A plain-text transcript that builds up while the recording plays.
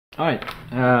All right,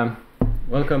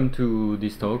 welcome to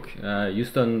this talk.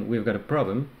 Houston, we've got a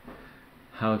problem.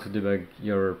 How to debug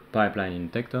your pipeline in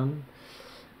Tekton.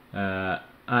 I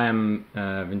am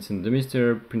Vincent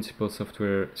Demeester,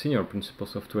 senior principal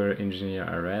software engineer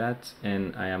at Red Hat,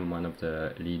 and I am one of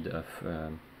the lead of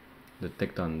the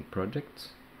Tekton project.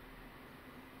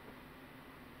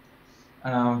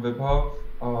 And I'm Vibhav.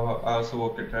 I also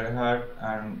work at Red Hat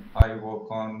and I work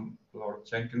on a lot of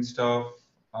Jenkins stuff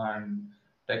and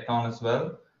Tekton as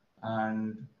well.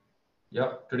 And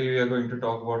yeah, today we are going to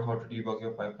talk about how to debug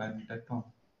your pipeline in Tekton.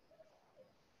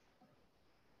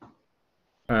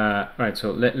 Right,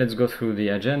 so let's go through the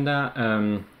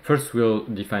agenda. First, we'll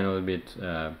define a little bit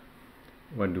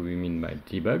what do we mean by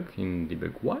debug in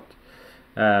debug what.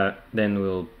 Then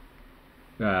we'll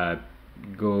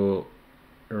go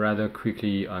rather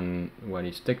quickly on what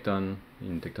is Tekton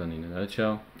in a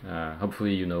nutshell.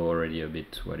 Hopefully you know already a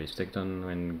bit what is Tekton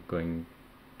when going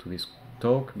to this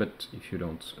talk, but if you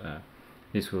don't,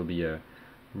 this will be a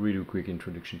really quick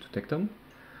introduction to Tekton.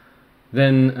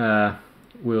 Then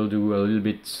we'll do a little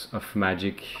bit of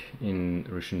magic in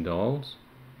Russian dolls,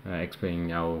 explaining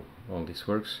how all this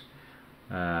works.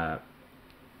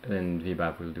 Then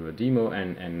Vibhav will do a demo,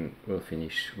 and we'll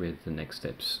finish with the next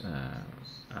steps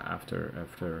after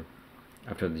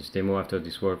this demo, after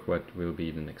this work, what will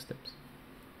be the next steps.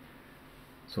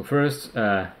 So first,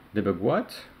 debug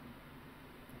what?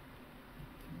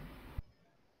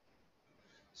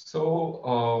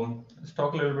 So let's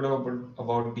talk a little bit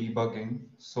about debugging.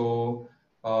 So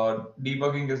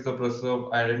debugging is the process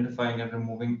of identifying and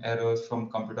removing errors from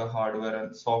computer hardware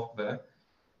and software.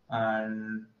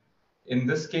 And in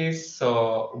this case,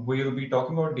 we'll be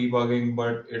talking about debugging,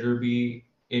 but it'll be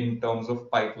in terms of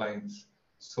pipelines.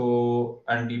 So,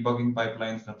 and debugging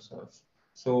pipelines themselves.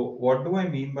 So, what do I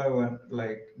mean by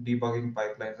like debugging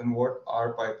pipelines, and what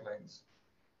are pipelines?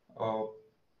 Uh,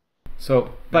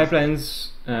 So next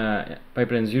slide.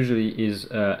 pipelines usually is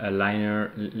a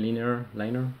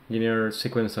linear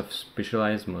sequence of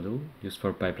specialized module used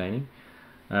for pipelining.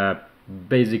 Uh,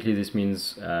 Basically, this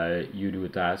means you do a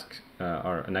task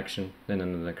or an action, then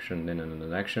another action, then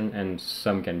another action, and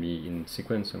some can be in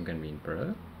sequence, some can be in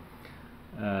parallel.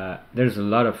 There's a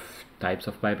lot of types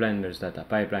of pipeline. There's data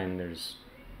pipeline. There's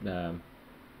uh,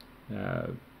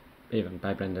 even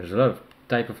pipeline. There's a lot of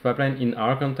type of pipeline. In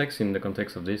our context, in the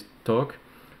context of this talk,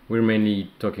 we're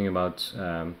mainly talking about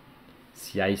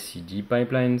CI/CD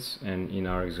pipelines, and in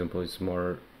our example, it's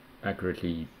more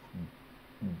accurately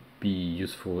be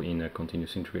useful in a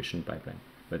continuous integration pipeline.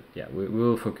 But yeah, we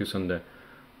will focus on the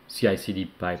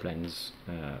CI/CD pipelines,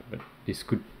 but this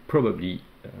could probably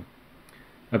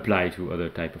apply to other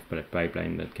type of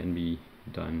pipeline that can be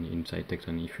done inside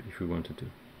Tekton if we wanted to.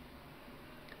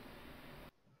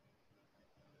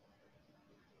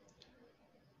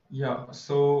 Yeah.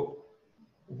 So,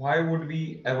 why would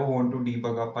we ever want to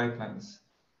debug our pipelines?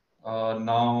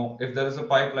 Now, if there is a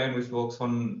pipeline which works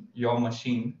on your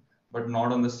machine but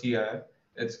not on the CI,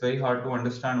 it's very hard to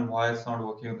understand why it's not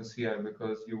working on the CI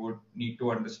because you would need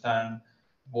to understand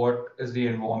what is the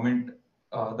environment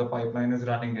the pipeline is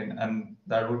running in, and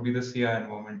that would be the CI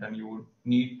environment, and you would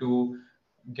need to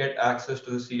get access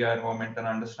to the CI environment and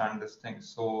understand this thing.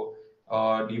 So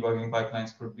debugging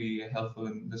pipelines could be helpful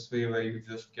in this way, where you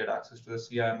just get access to the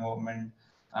CI environment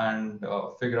and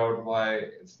figure out why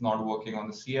it's not working on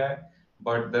the CI.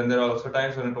 But then there are also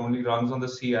times when it only runs on the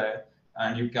CI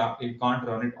and you can't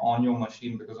run it on your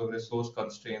machine because of resource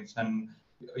constraints, and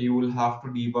you will have to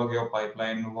debug your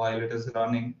pipeline while it is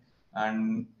running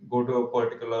and go to a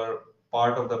particular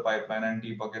part of the pipeline and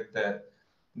debug it there.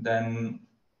 Then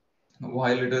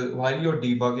while you're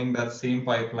debugging that same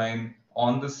pipeline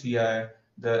on the CI,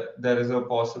 there is a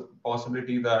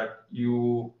possibility that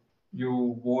you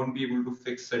won't be able to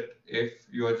fix it if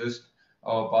you are just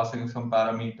passing some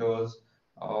parameters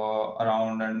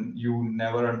around and you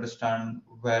never understand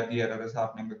where the error is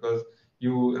happening, because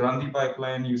you run the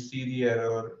pipeline, you see the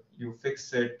error, you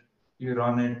fix it, you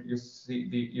run it, you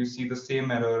see the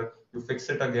same error, you fix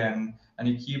it again, and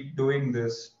you keep doing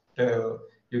this till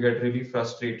you get really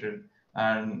frustrated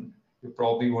and you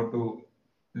probably want to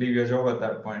leave your job at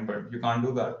that point, but you can't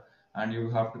do that. And you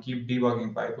have to keep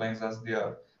debugging pipelines as they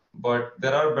are. But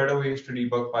there are better ways to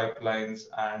debug pipelines,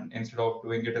 and instead of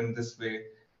doing it in this way,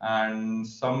 and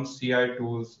some CI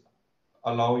tools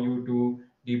allow you to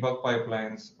debug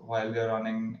pipelines while they're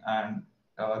running, and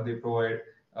they provide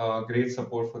great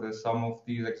support for this. Some of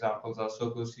these examples are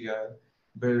CircleCI,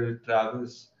 Build,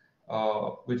 Travis,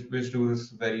 which do this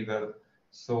very well.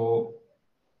 So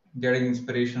getting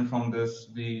inspiration from this,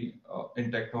 we in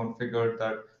Tekton figured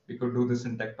that we could do this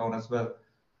in Tekton as well.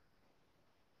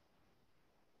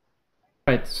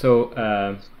 Right. So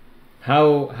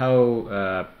how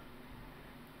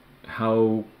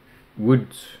would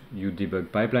you debug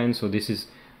pipelines? So this is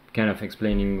kind of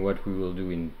explaining what we will do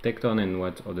in Tekton and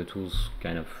what other tools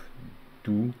kind of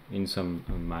do in some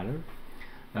manner.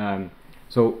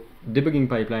 So debugging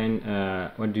pipeline,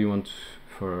 what do you want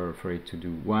for it to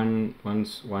do?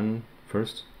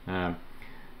 First,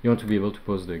 you want to be able to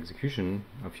pause the execution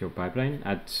of your pipeline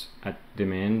at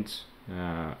demand,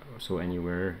 so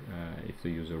anywhere if the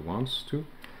user wants to,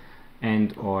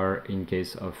 and or in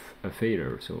case of a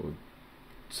failure. So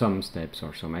some steps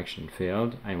or some action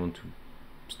failed, I want to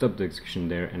stop the execution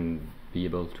there and be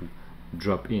able to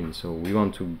drop in. So we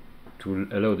want to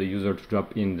allow the user to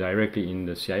drop in directly in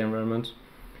the CI environment,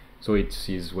 so it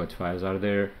sees what files are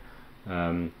there,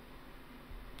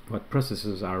 what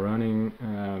processes are running,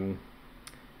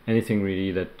 anything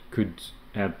really that could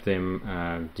help them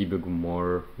debug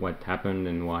more what happened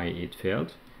and why it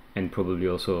failed, and probably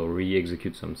also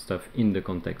re-execute some stuff in the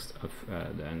context of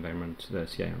the environment, the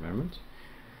CI environment.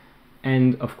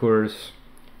 And of course,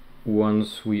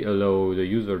 once we allow the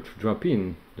user to drop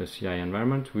in the CI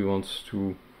environment, we want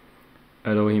to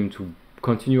allow him to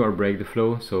continue or break the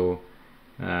flow. So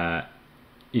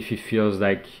if he feels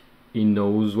like he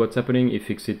knows what's happening, he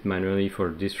fixes it manually for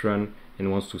this run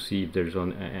and wants to see if there's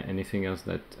anything else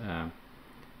that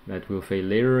that will fail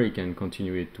later, he can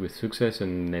continue it with success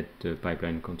and let the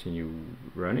pipeline continue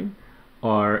running.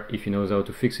 Or if he knows how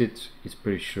to fix it, he's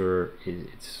pretty sure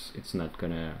it's not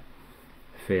gonna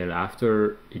fail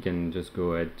after, he can just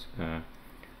go ahead,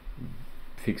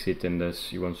 fix it, and thus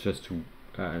he wants just to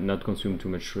not consume too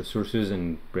much resources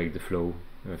and break the flow,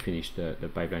 finish the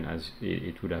pipeline as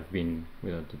it would have been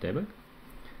without the debug.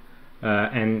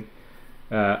 And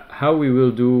how we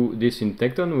will do this in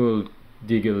Tekton, we'll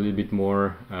dig a little bit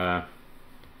more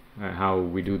how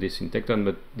we do this in Tekton,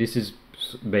 but this is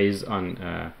based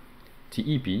on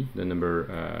TEP, the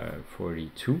number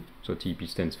 42. So TEP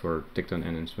stands for Tekton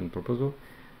Enhancement Proposal,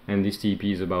 and this TEP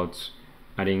is about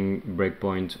adding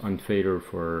breakpoint on failure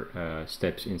for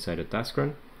steps inside a task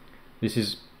run. This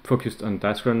is focused on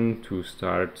task run to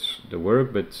start the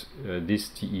work, but this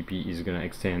TEP is going to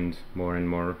extend more and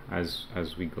more as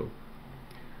we go.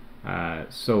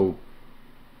 So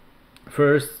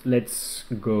first, let's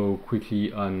go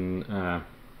quickly on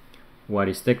what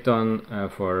is Tekton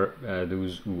for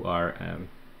those who are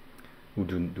who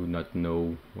do not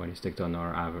know what is Tekton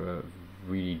or have a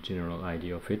really general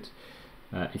idea of it.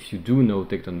 If you do know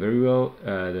Tekton very well,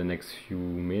 the next few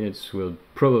minutes will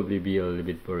probably be a little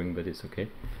bit boring, but it's okay.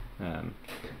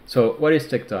 So what is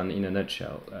Tekton in a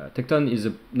nutshell? Tekton is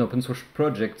an open source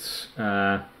project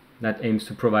that aims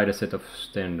to provide a set of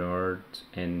standard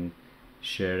and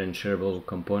shared and shareable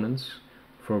components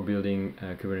for building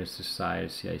a Kubernetes-style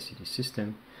CI/CD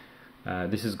system.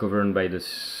 This is governed by the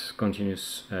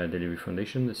Continuous Delivery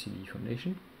Foundation, the CD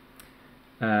Foundation,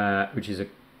 which is a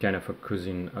kind of a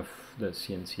cousin of the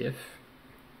CNCF.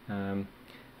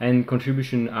 And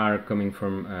contributions are coming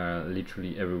from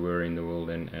literally everywhere in the world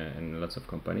and lots of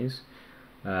companies.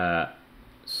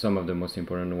 Some of the most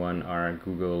important ones are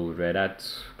Google, Red Hat,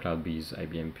 CloudBees,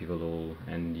 IBM, Pivotal,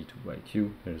 and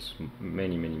D2YQ. There's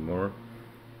many more.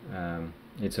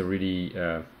 It's a really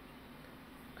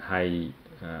highly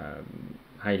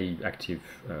active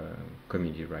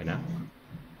community right now.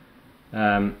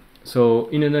 So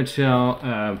in a nutshell,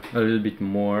 a little bit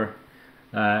more.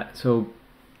 So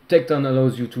Tekton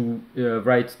allows you to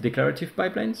write declarative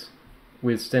pipelines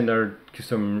with standard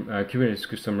custom Kubernetes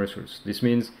custom resource. This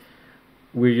means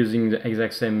we're using the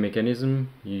exact same mechanism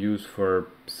you use for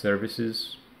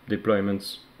services,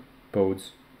 deployments,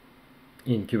 pods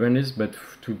in Kubernetes, but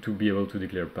to be able to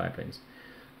declare pipelines.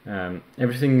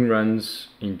 Everything runs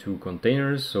into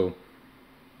containers, so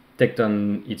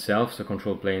Tekton itself, the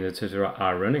control plane, etc.,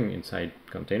 are running inside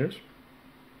containers.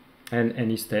 And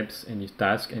any steps, any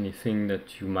task, anything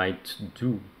that you might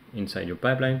do inside your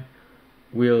pipeline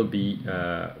will be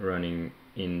running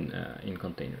in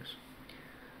containers.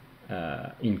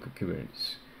 In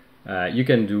Kubernetes. You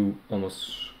can do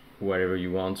almost whatever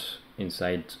you want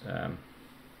inside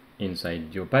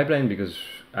your pipeline, because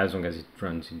as long as it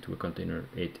runs into a container,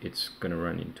 it's gonna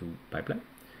run into pipeline.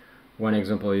 One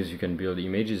example is you can build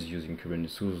images using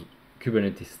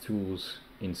Kubernetes tools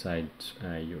inside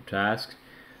your task.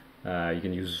 You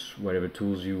can use whatever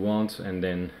tools you want, and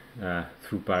then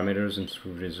through parameters and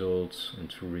through results and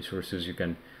through resources, you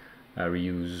can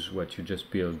reuse what you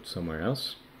just built somewhere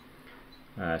else.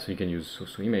 So you can use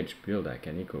source to image, build,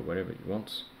 Iconic, or whatever you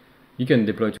want. You can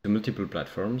deploy to multiple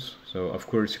platforms. So of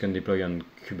course you can deploy on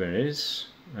Kubernetes.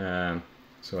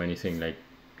 So anything like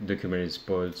the Kubernetes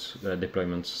pods,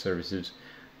 deployment services,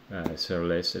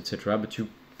 serverless, etc. But you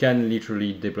can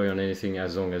literally deploy on anything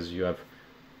as long as you have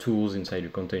tools inside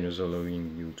your containers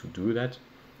allowing you to do that.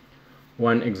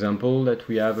 One example that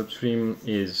we have upstream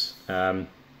is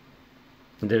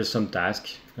there's some task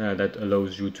that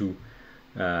allows you to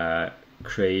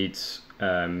create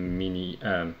mini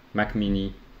Mac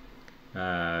Mini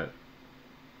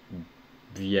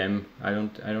VM. I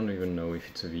don't even know if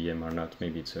it's a VM or not.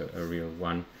 Maybe it's a real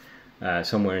one.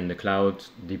 Somewhere in the cloud,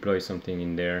 deploy something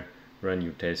in there, run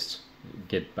your tests,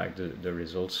 get back the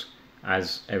results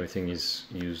as everything is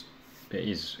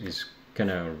kind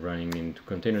of running into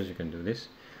containers. You can do this.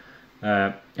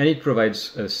 And it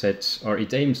provides a set, or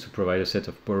it aims to provide a set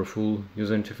of powerful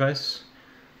user interface.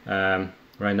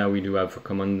 Right now we do have a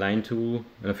command line tool,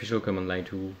 an official command line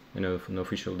tool, and an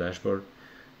official dashboard.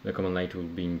 The command line tool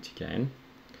being TKN.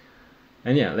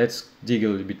 And yeah, let's dig a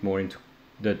little bit more into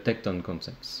the Tekton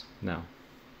concepts now.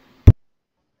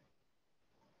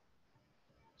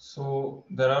 So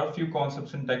there are a few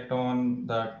concepts in Tekton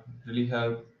that really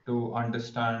help to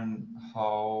understand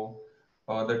how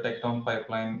the Tekton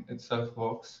pipeline itself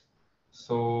works.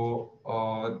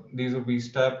 So these would be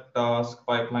step, task,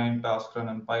 pipeline, task run,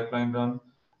 and pipeline run.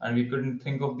 And we couldn't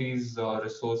think of these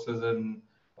resources in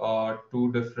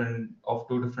two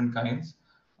different kinds.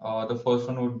 The first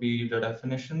one would be the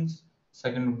definitions.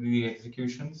 Second would be the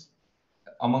executions.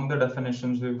 Among the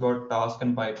definitions, we've got task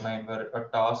and pipeline, where a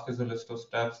task is a list of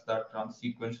steps that run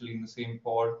sequentially in the same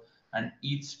pod, and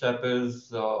each step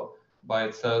is by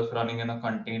itself running in a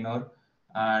container.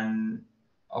 And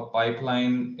a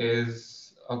pipeline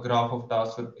is a graph of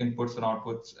tasks with inputs and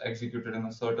outputs executed in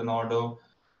a certain order.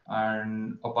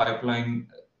 And a pipeline,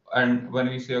 and when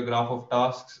we say a graph of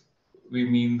tasks, we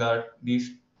mean that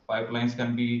these pipelines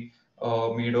can be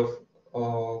made of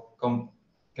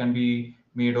can be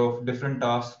made of different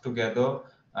tasks together,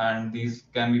 and these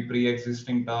can be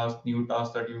pre-existing tasks, new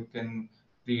tasks that you can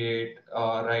create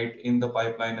right in the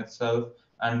pipeline itself,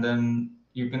 and then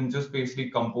you can just basically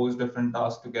compose different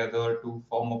tasks together to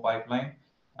form a pipeline.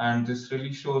 And this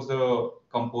really shows the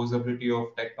composability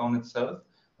of Tekton itself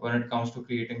when it comes to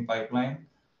creating pipeline.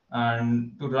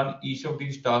 And to run each of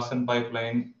these tasks in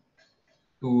pipeline,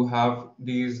 to have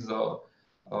these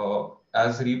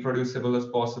as reproducible as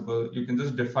possible, you can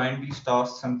just define these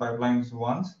tasks and pipelines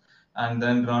once, and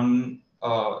then run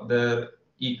their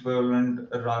equivalent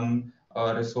run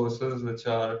resources, which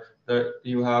are that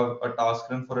you have a task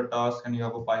run for a task and you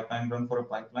have a pipeline run for a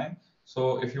pipeline.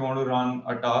 So if you want to run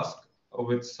a task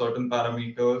with certain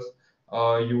parameters,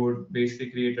 you would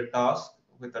basically create a task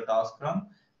with a task run,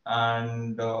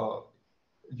 and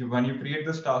when you create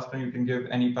this task, then you can give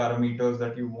any parameters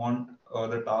that you want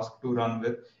the task to run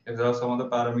with. If there are some other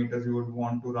parameters you would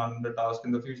want to run the task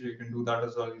in the future, you can do that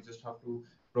as well. You just have to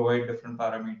provide different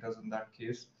parameters in that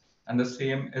case. And the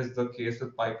same is the case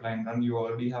with pipeline run. You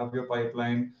already have your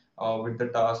pipeline with the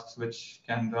tasks which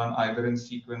can run either in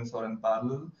sequence or in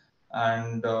parallel.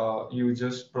 And you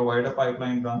just provide a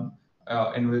pipeline run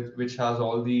in which has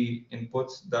all the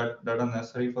inputs that are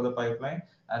necessary for the pipeline,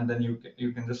 and then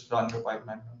you can just run your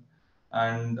pipeline.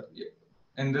 And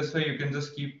in this way, you can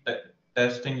just keep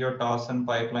testing your tasks and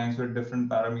pipelines with different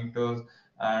parameters,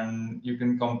 and you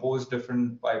can compose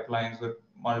different pipelines with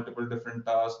multiple different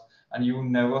tasks, and you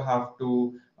never have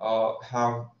to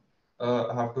have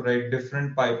to write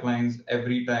different pipelines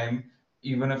every time,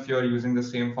 even if you're using the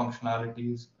same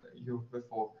functionalities you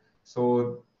before.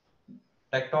 So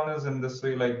Tekton is in this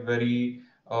way like very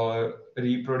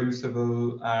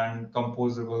reproducible and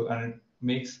composable, and it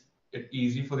makes it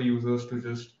easy for the users to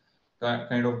just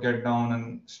kind of get down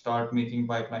and start making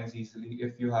pipelines easily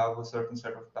if you have a certain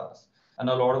set of tasks. And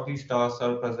a lot of these tasks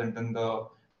are present in the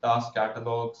task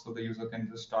catalog, so the user can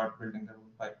just start building their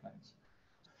own pipelines.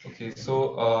 Okay,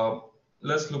 so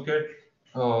let's look at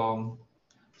um,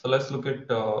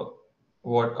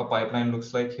 what a pipeline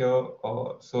looks like here.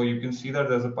 So you can see that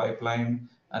there's a pipeline,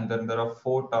 and then there are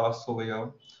four tasks over here.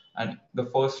 And the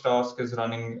first task is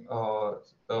running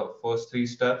the first three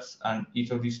steps, and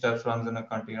each of these steps runs in a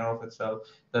container of itself.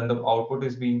 Then the output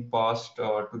is being passed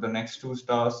to the next two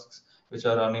tasks, which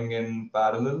are running in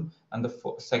parallel. And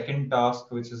the second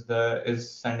task, which is there, is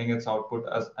sending its output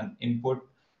as an input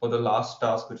for the last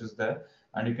task, which is there.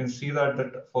 And you can see that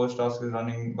the first task is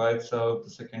running by itself, the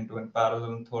second two in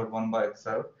parallel, and third one by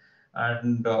itself.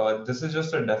 And this is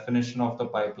just a definition of the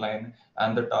pipeline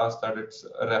and the task that it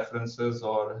references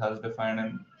or has defined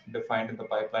in the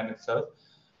pipeline itself.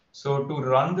 So to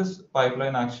run this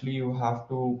pipeline, actually, you have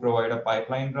to provide a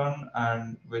pipeline run,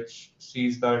 and which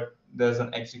sees that there's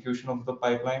an execution of the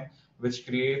pipeline, which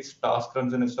creates task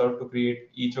runs in itself to create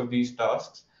each of these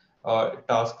tasks,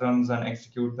 task runs and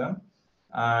execute them.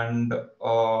 And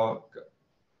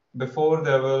before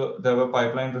there were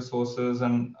pipeline resources,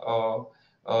 and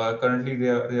currently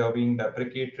they are being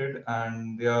deprecated,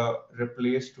 and uh, they are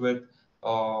replaced with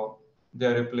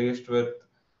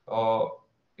uh,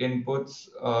 inputs,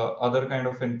 other kind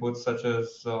of inputs such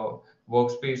as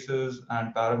workspaces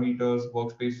and parameters.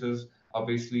 Workspaces are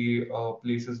basically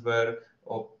places where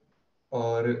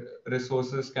uh,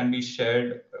 resources can be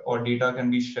shared or data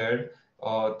can be shared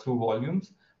through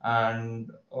volumes,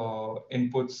 and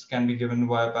inputs can be given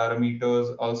via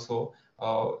parameters also.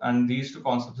 And these two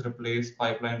concepts replace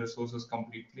pipeline resources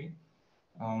completely.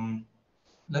 Um,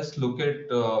 let's look at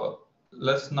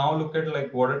let's now look at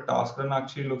like what a task run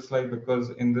actually looks like, because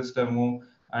in this demo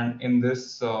and in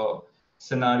this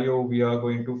scenario we are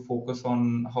going to focus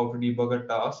on how to debug a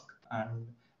task, and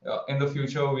in the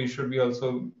future we should be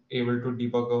also able to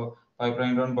debug a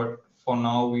pipeline run, but for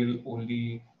now we'll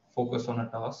only focus on a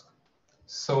task.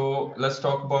 So let's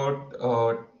talk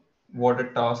about what a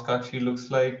task actually looks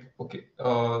like. Okay,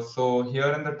 so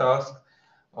here in the task,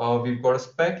 we've got a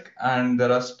spec and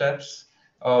there are steps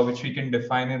which we can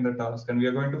define in the task. And we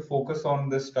are going to focus on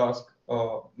this task,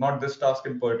 not this task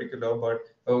in particular, but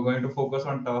we're going to focus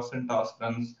on tasks and task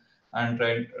runs and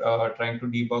trying to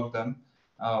debug them.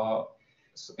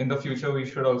 So in the future, we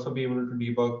should also be able to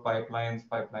debug pipelines,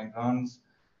 pipeline runs.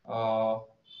 Uh,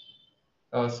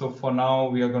 so for now,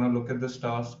 we are going to look at this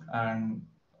task and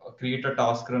create a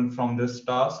task run from this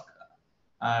task,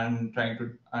 and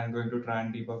I'm going to try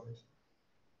and debug it.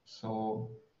 So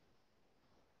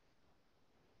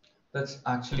let's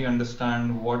actually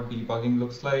understand what debugging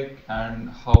looks like and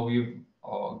how we've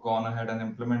gone ahead and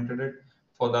implemented it.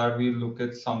 For that, we look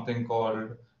at something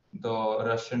called the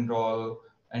Russian doll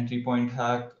entry point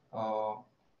hack.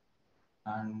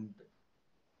 And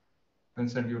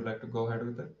Vincent, you'd like to go ahead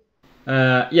with it?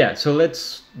 Yeah, so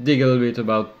let's dig a little bit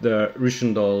about the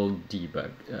Russian doll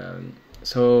debug.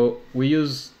 So we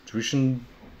use Russian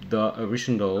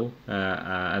doll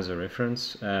as a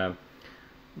reference,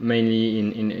 mainly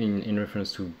in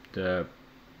reference to the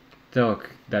talk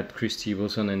that Christy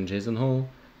Wilson and Jason Hall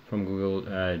from Google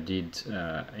did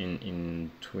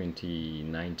in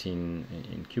 2019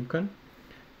 in KubeCon,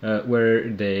 where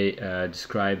they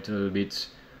described a little bit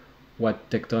what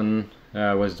Tekton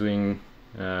was doing,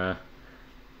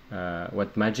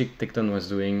 what magic Tekton was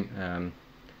doing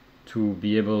to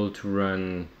be able to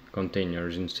run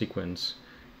containers in sequence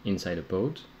inside a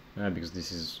pod, because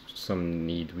this is some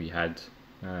need we had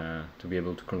to be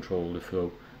able to control the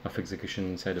flow of execution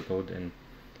inside a pod,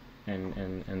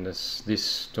 and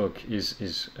this talk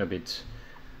is a bit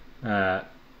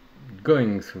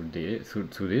going through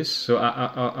this. So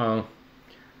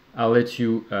I'll let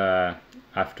you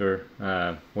after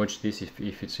watch this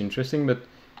if it's interesting, but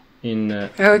in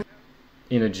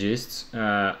a gist,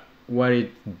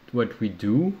 what we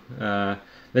do.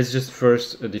 Let's just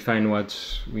first define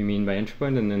what we mean by entry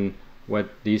point, and then what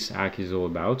this hack is all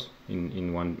about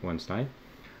in one slide.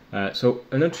 So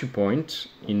an entry point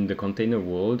in the container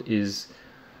world is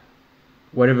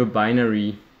whatever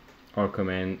binary or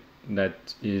command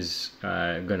that is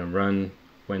gonna run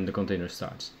when the container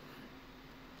starts.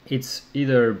 It's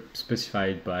either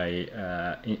specified by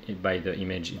the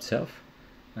image itself.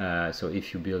 So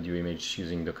if you build your image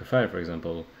using Dockerfile, for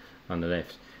example, on the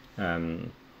left,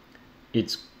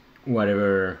 it's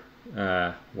whatever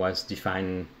was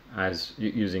defined as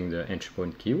using the entry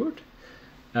point keyword.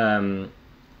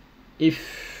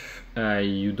 If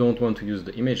you don't want to use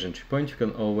the image entry point, you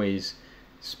can always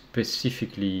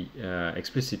specifically,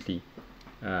 explicitly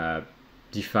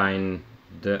define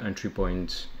the entry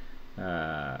point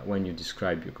when you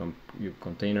describe your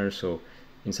container. So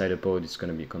inside a pod, it's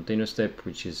going to be a container step,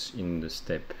 which is in the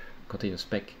step container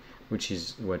spec, which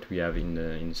is what we have in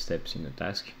the steps in the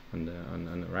task on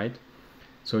the right.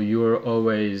 So you're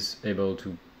always able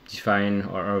to define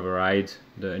or override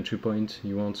the entry point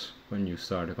you want when you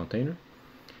start a container.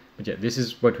 But yeah, this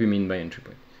is what we mean by entry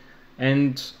point.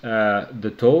 And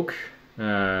the talk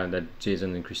that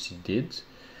Jason and Christy did,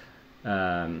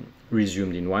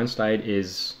 resumed in one slide,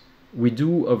 is we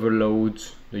do overload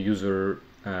the user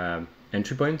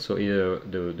entry point, so either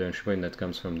the entry point that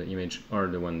comes from the image or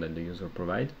the one that the user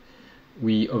provide.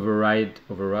 We override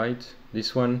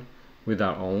this one with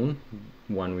our own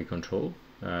one we control.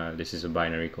 This is a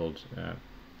binary called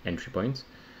entry point.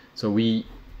 So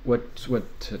what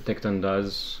Tekton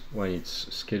does when it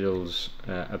schedules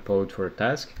a pod for a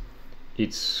task,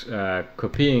 it's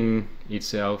copying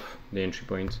itself the entry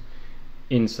point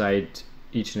inside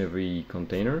each and every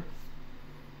container,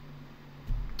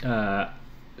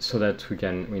 so that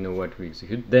we know what we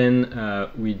execute.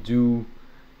 Then we do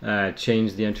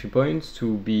change the entry point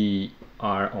to be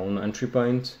our own entry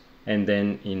point, and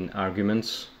then in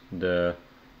arguments, the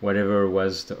whatever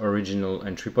was the original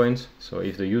entry point. So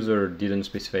if the user didn't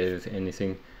specify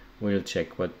anything, we'll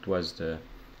check what was the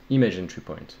image entry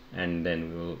point, and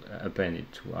then we will append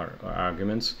it to our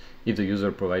arguments. If the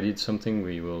user provided something,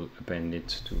 we will append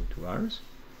it to ours.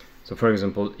 So for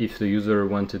example, if the user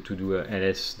wanted to do a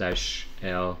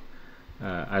ls-l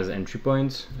as entry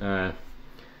point,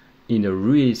 in a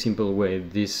really simple way,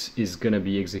 this is going to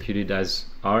be executed as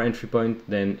our entry point,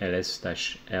 then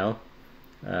ls-l,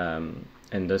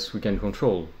 and thus we can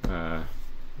control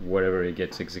whatever it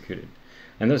gets executed.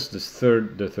 And thus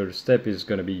the third step is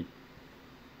going to be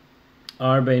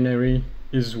our binary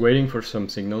is waiting for some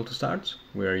signal to start.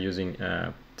 We are using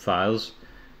files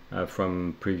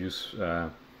from previous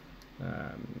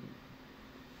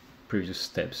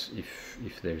steps,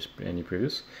 if there's any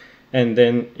previous. And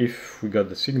then if we got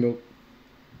the signal,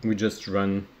 we just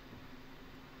run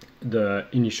the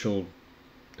initial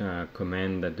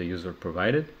command that the user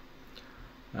provided.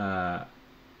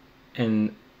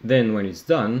 And then when it's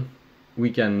done, we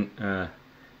can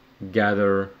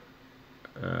gather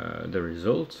the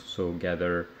result, so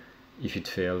gather if it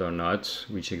failed or not,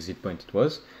 which exit point it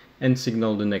was, and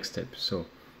signal the next step. So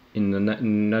in the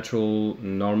natural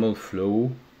normal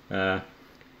flow,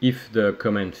 if the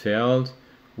command failed,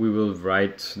 we will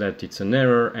write that it's an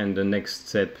error, and the next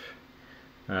step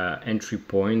entry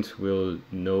point will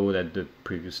know that the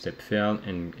previous step failed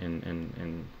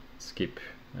and skip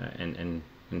and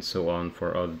so on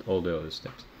for all the other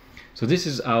steps. So this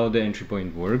is how the entry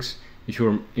point works. If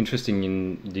you're interested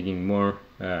in digging more,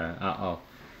 I'll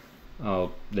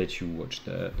let you watch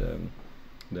the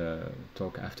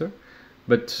talk after.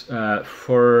 But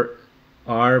for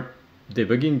our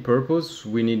debugging purpose,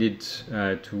 we needed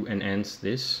to enhance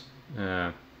this,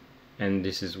 and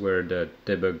this is where the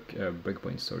debug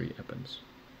breakpoint story happens.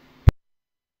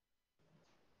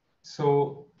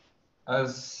 So,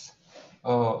 as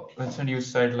Vincent, you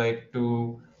said, like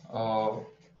to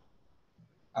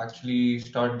actually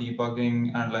start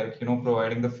debugging and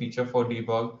providing the feature for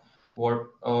debug,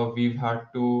 what we've had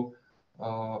to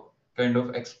kind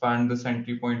of expand this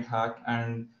entry point hack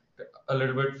and a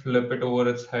little bit flip it over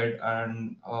its head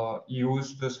and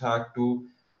use this hack to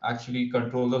actually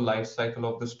control the life cycle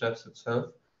of the steps itself,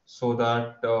 so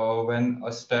that when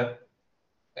a step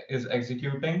is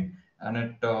executing and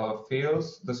it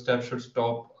fails, the step should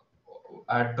stop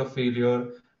at the failure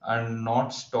and not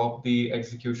stop the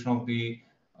execution of the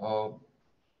uh,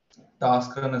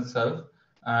 task run itself.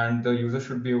 And the user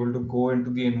should be able to go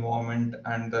into the environment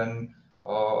and then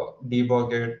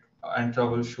debug it and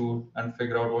troubleshoot and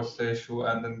figure out what's the issue,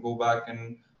 and then go back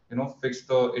and fix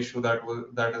the issue that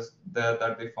is there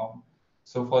that they found.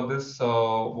 So for this,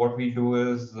 what we do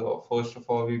is, first of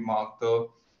all, we mark the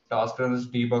task run as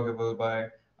debuggable by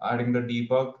adding the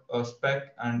debug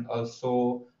spec, and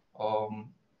also um,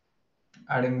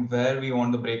 adding where we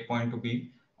want the breakpoint to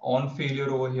be. On failure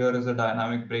over here is a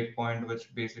dynamic breakpoint,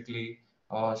 which basically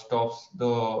stops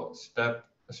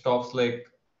like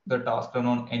the task run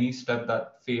on any step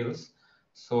that fails.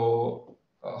 So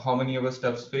how many of the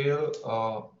steps fail,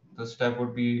 the step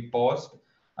would be paused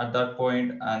at that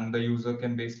point, and the user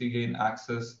can basically gain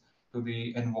access to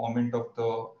the environment of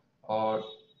the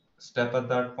step at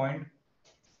that point.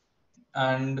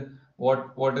 And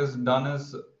what is done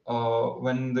is,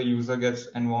 when the user gets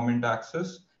environment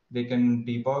access, they can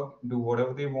debug, do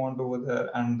whatever they want over there,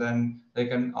 and then they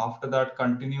can after that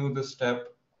continue the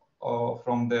step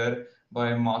from there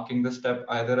by marking the step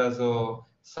either as a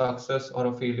success or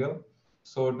a failure.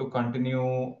 So to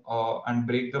continue and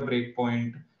break the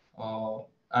breakpoint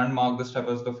and mark the step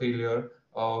as the failure,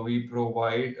 we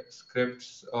provide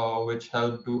scripts which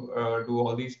help to do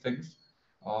all these things.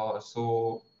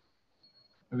 So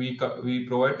we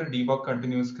provide a debug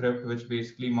continue script, which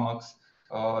basically marks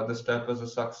the step as a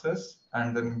success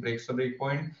and then breaks the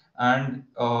breakpoint. And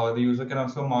the user can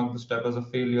also mark the step as a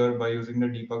failure by using the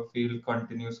debug fail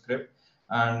continue script.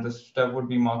 And the step would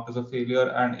be marked as a failure.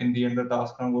 And in the end, the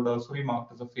task run would also be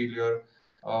marked as a failure.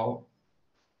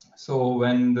 So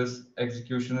when this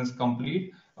execution is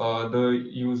complete, the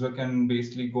user can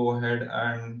basically go ahead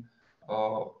and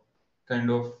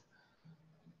kind of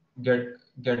get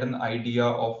an idea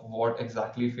of what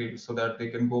exactly failed, so that they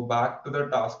can go back to the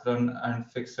task run and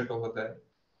fix it over there.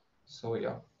 So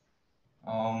yeah,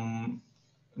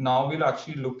 now we'll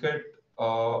actually look at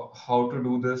how to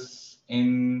do this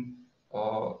in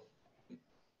uh,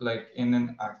 in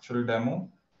an actual demo,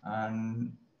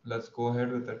 and let's go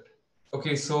ahead with it.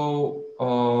 Okay, so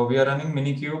we are running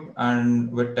Minikube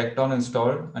and with Tekton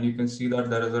installed, and you can see that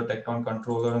there is a Tekton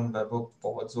controller and webhook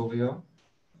pods over here.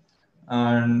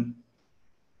 And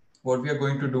what we are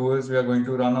going to do is we are going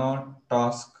to run a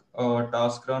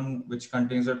task run which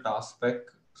contains a task spec,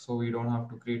 so we don't have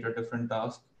to create a different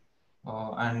task.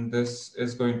 And this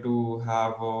is going to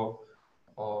have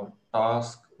a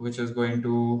task which is going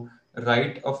to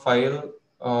write a file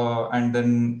and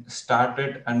then start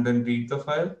it and then read the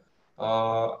file.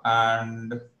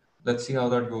 And let's see how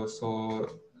that goes.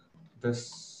 So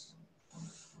this,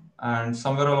 and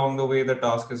somewhere along the way the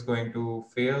task is going to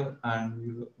fail,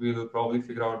 and we'll probably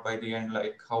figure out by the end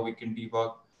like how we can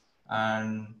debug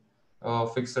and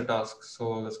fix the task.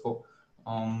 So let's go.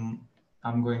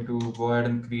 I'm going to go ahead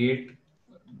and create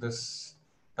this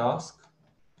task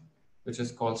which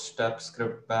is called step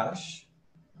script bash.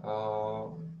 uh,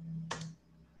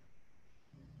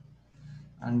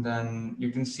 and then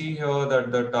you can see here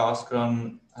that the task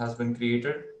run has been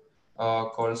created,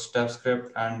 called step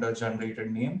script and a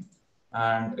generated name,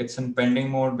 and it's in pending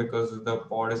mode because the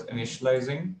pod is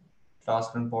initializing.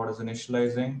 Task run pod is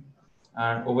initializing,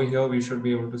 and over here we should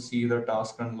be able to see the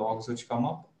task run logs which come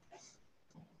up.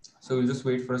 So we'll just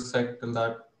wait for a sec till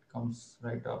that comes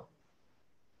right up.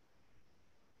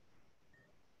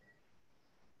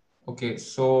 Okay,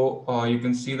 so you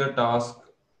can see the task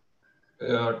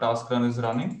run is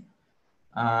running,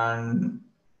 and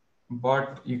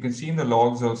but you can see in the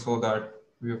logs also that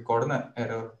we've gotten an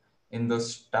error in the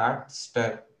stat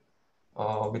step,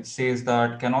 which says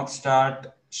that cannot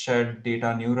start shared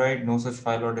data new write, no such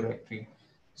file or directory.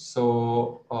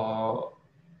 So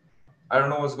I don't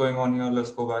know what's going on here.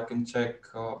 Let's go back and check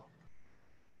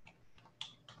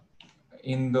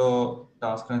in the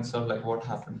task run itself, like what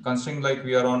happened. Considering like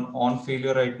we are on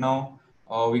failure right now,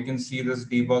 we can see this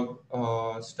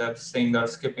debug steps saying that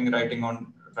skipping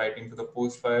writing to the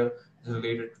post file is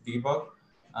related to debug.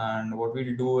 And what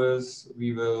we'll do is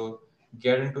we will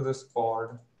get into this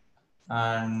pod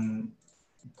and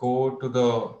go to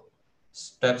the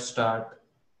step start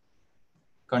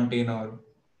container,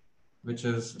 which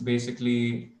is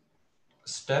basically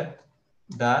step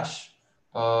dash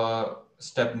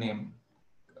step name.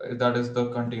 That is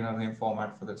the container name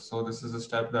format for this. So this is the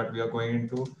step that we are going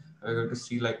into. We're going to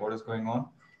see like what is going on.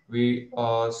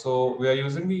 So we are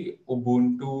using the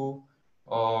Ubuntu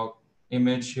uh,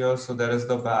 image here. So there is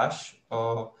the bash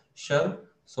shell.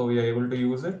 So we are able to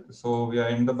use it. So we are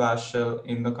in the bash shell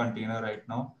in the container right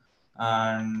now.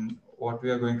 And what we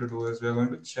are going to do is we are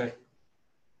going to check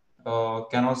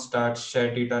cannot start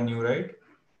share data new write.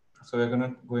 So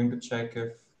we're going to check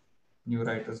if new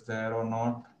write is there or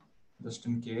not, just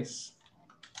in case.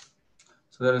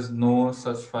 So there is no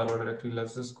such file or directory.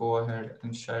 Let's just go ahead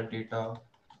and share data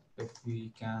if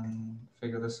we can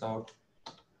figure this out.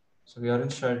 So we are in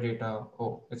shared data.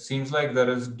 Oh, it seems like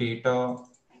there is data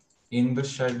in the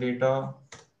shared data.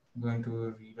 I'm going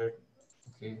to read it.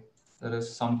 Okay, there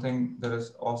is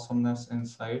awesomeness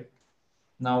inside.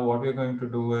 Now what we're going to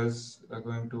do is we're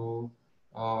going to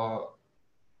uh,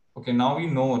 okay, now we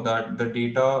know that the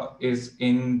data is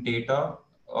in data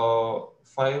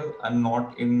file and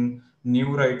not in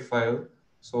new write file.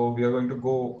 So we are going to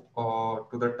go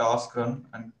to the task run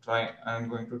and I'm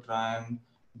going to try and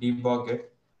debug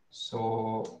it.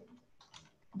 So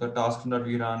the task run that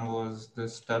we ran was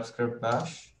this step script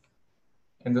bash.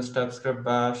 In the step script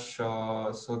bash,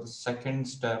 so the second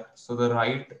step, so the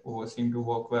write seemed to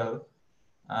work well,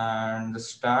 and the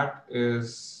stat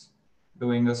is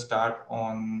doing a stat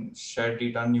on shared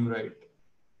data new write,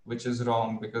 which is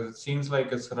wrong because it seems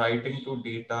like it's writing to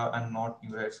data and not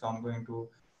new write. So I'm going to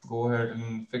go ahead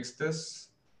and fix this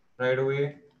right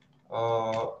away.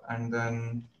 And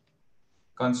then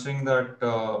considering that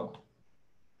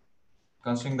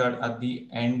at the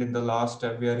end in the last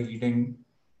step we are reading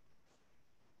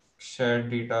shared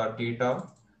data.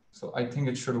 So I think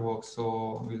it should work.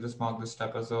 So we'll just mark this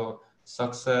step as a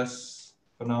success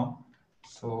for now.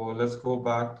 So let's go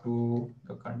back to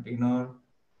the container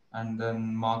and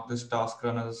then mark this task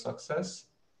run as a success.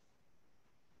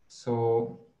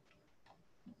 So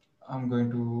I'm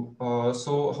going to,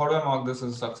 so how do I mark this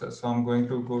as a success? So I'm going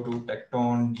to go to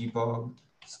Tekton debug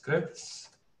scripts.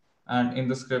 And in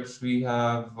the scripts we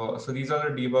have, so these are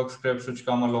the debug scripts which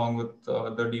come along with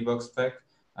the debug spec,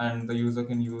 and the user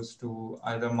can use to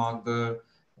either mark the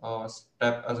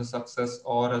step as a success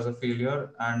or as a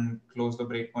failure and close the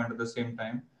breakpoint at the same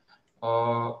time.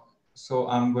 Uh, so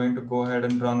I'm going to go ahead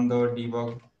and run the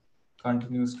debug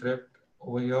continue script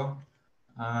over here.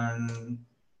 And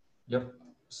yep,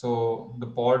 so the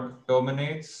pod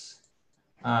terminates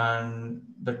and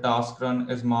the task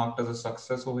run is marked as a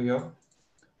success over here.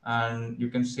 And you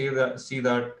can see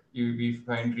that we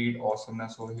find read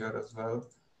awesomeness over here as well.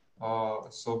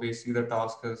 So basically the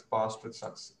task is passed with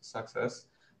success.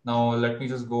 Now let me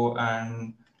just go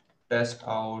and test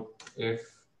out if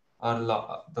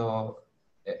the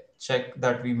check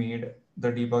that we made,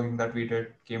 the debugging that we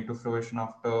did, came to fruition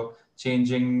after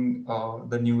changing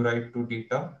the new write to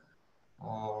data.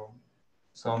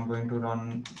 So I'm going to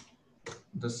run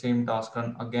the same task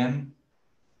run again.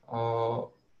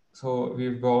 So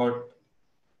we've got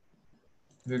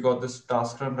this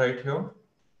task run right here.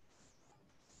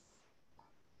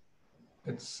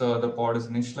 It's the pod is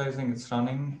initializing, it's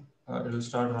running. It'll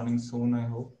start running soon, I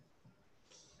hope.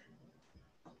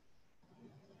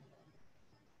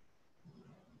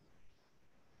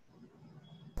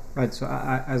 Right. So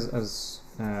as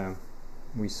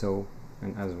we saw,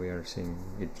 and as we are seeing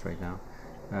it right now,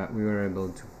 we were able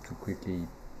to quickly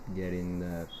get in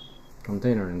the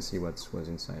container and see what was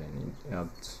inside, and it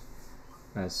helped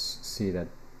us see that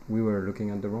we were looking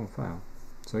at the wrong file.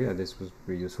 So yeah, this was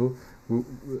pretty useful.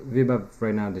 Vibhav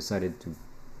right now decided to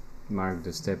mark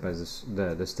the step as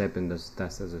the step in the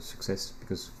task as a success,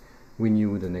 because we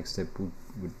knew the next step would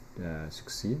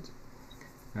succeed.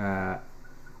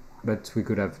 But we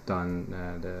could have done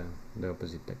the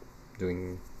opposite, like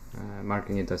doing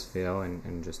marking it as fail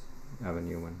and just have a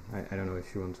new one. I don't know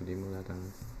if you want to demo that.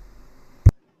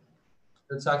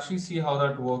 Let's actually see how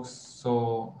that works.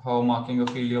 So how marking a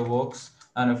failure works,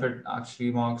 and if it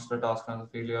actually marks the task as a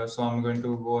failure. So I'm going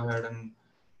to go ahead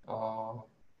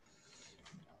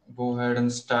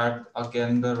and start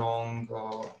again the wrong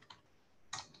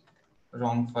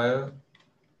file,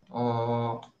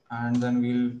 and then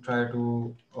we'll try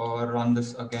to run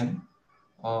this again.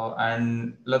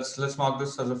 And let's mark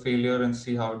this as a failure and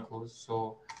see how it goes.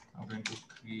 So I'm going to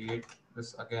create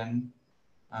this again,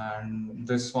 and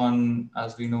this one,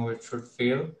 as we know, it should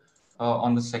fail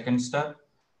on the second step.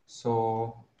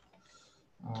 So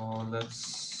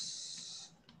let's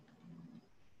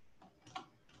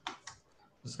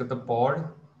get the pod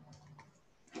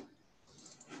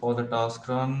for the task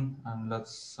run, and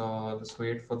let's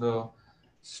wait for the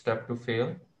step to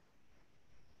fail.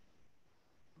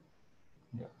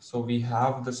 Yeah, so we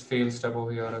have this fail step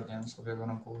over here again. So we're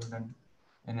gonna go ahead and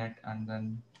in it, and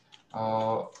then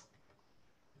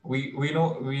we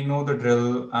know the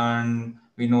drill, and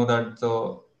we know that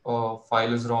the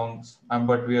file is wrong,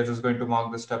 but we are just going to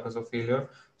mark this step as a failure.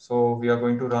 So we are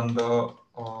going to run the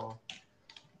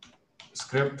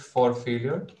script for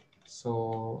failure.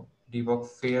 So debug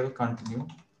fail continue.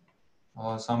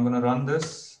 So I'm going to run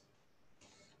this,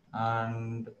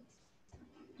 and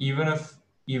even if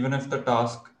the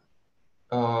task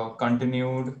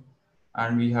continued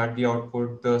and we had the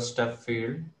output, the step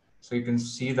failed. So you can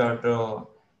see that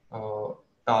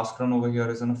task run over here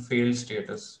is in a failed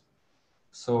status.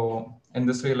 So in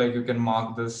this way, like, you can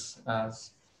mark this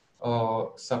as a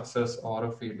success or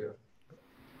a failure.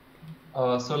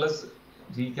 So let's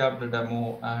recap the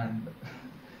demo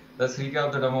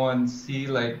and see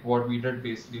like what we did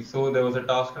basically. So there was a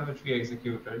task run which we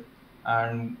executed,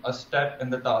 and a step in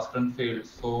the task run failed.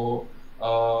 So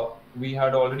we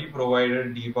had already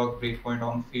provided debug breakpoint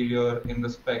on failure in the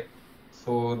spec.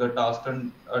 So the task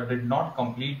run did not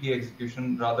complete the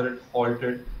execution, rather it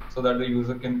halted so that the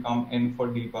user can come in for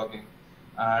debugging.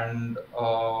 And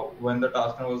when the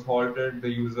task run was halted, the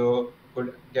user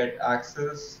could get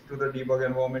access to the debug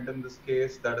environment in this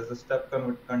case, that is a step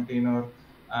container,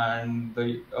 and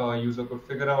the user could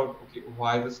figure out, okay,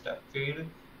 why the step failed,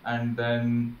 and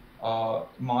then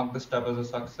mark the step as a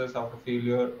success after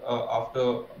failure,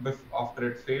 after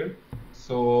it failed.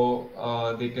 So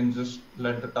they can just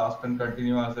let the task run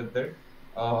continue as it did.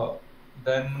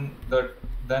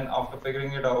 Then after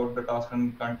figuring it out, the task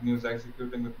run continues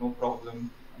executing with no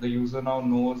problem. The user now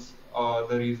knows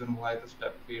the reason why the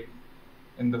step failed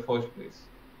in the first place.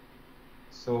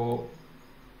 So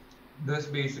this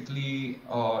basically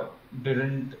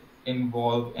didn't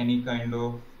involve any kind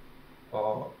of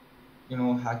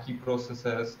hacky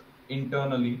processes.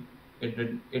 Internally it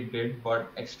did, but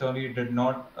externally it did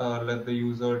not let the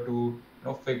user to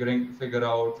figure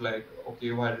out, like,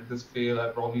 okay, why did this fail, I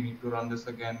probably need to run this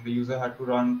again. The user had to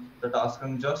run the task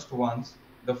run just once.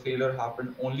 The failure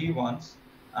happened only once,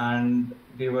 and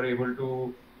they were able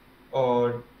to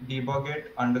debug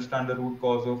it, understand the root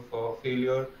cause of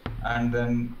failure, and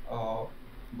then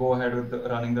go ahead with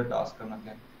running the task run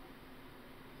again.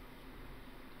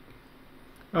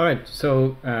 All right,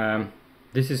 so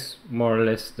this is more or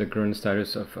less the current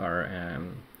status of our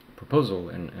proposal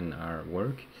and our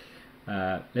work.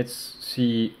 Let's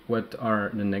see what are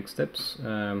the next steps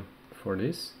for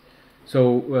this.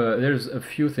 So there's a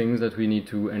few things that we need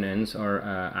to enhance or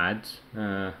add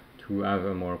to have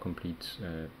a more complete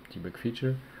debug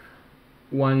feature.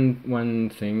 One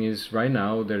thing is, right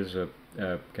now there's a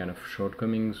kind of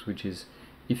shortcomings, which is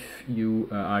if you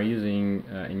are using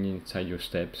inside your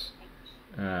steps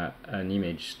an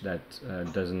image that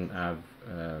doesn't have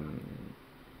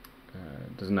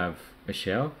a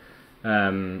shell,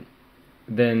 then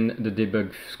the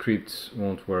debug scripts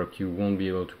won't work. You won't be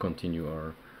able to continue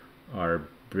or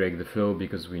break the flow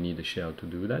because we need a shell to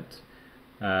do that.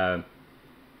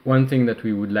 One thing that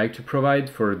we would like to provide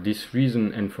for this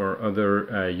reason and for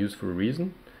other useful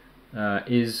reason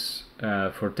is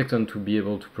for Tekton to be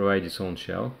able to provide its own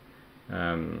shell,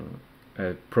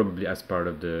 probably as part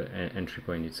of the entry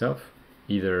point itself,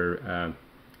 either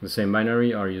the same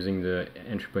binary or using the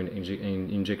entry point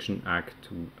injection ACK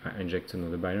to inject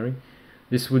another binary.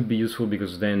 This would be useful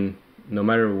because then no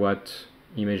matter what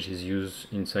image is used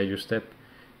inside your step,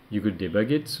 you could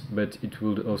debug it, but it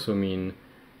would also mean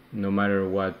no matter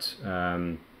what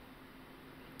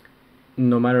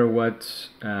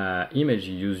image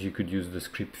you use, you could use the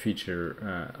script feature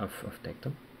of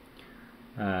Tekton.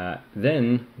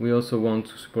 Then we also want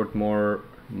to support more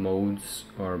modes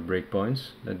or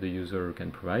breakpoints that the user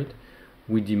can provide.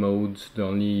 With the modes, the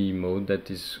only mode that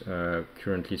is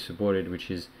currently supported, which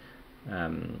is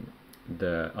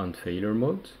the on-failure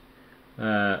mode.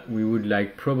 We would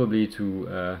like probably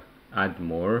to add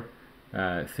more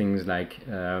things like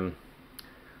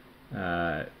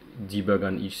debug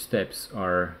on each steps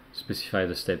or specify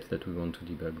the steps that we want to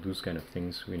debug. Those kind of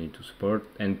things we need to support,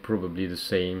 and probably the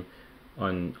same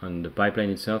on the pipeline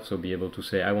itself. So be able to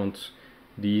say I want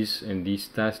these and these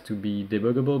tasks to be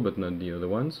debuggable, but not the other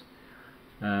ones.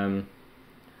 In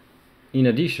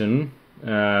addition,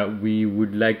 we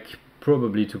would like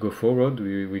probably to go forward.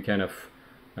 We kind of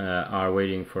are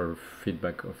waiting for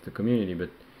feedback of the community,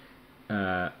 but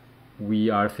we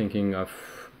are thinking of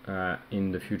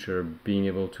in the future being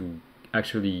able to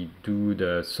actually do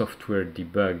the software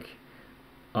debug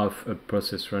of a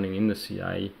process running in the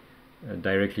CI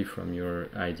directly from your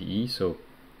IDE. So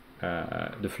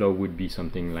the flow would be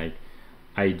something like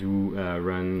I do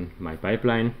run my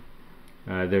pipeline.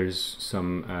 There's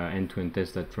some end-to-end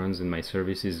test that runs and my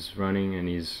service is running and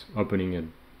is opening a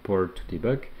port to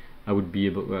debug. I would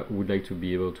like to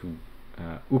be able to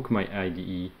hook my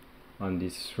IDE on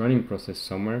this running process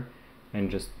somewhere and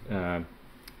just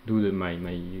do my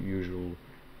usual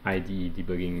IDE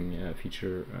debugging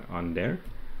feature on there.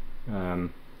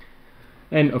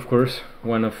 And of course,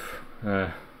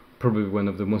 probably one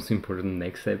of the most important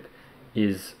next step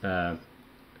is a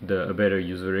better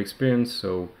user experience.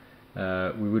 So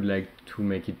we would like to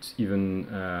make it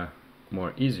even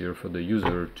more easier for the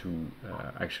user to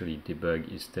actually debug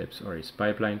his steps or his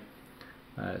pipeline.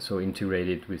 So integrate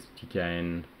it with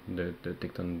TKN, the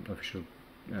Tekton official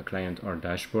client or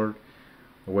dashboard,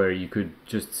 where you could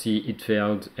just see it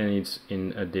failed and it's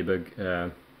in a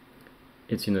debug.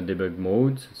 It's in a debug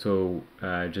mode. So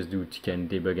just do TKN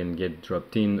debug and get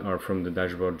dropped in, or from the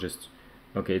dashboard, just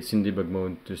okay, it's in debug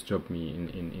mode. Just drop me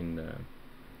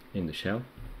in the shell.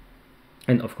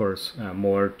 And of course,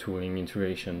 more tooling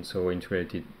integration, so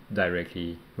integrate it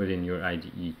directly within your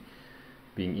IDE,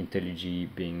 being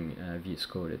IntelliJ, being VS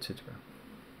Code, etc.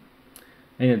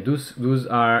 And those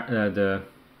are the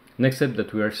next step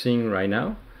that we are seeing right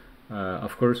now.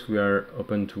 Of course, we are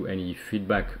open to any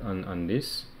feedback on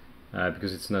this,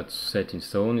 because it's not set in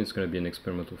stone. It's going to be an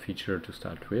experimental feature to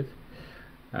start with.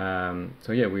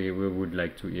 So yeah, we would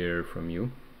like to hear from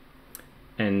you.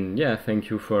 And yeah, thank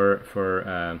you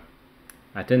for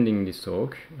attending this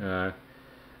talk.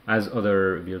 As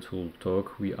other virtual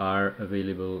talk, we are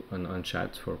available on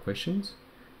chat for questions.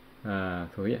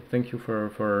 So yeah, thank you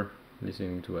for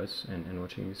listening to us and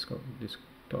watching this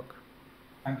talk.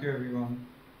 Thank you, everyone.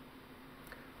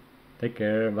 Take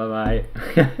care. Bye bye.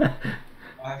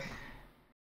 Bye.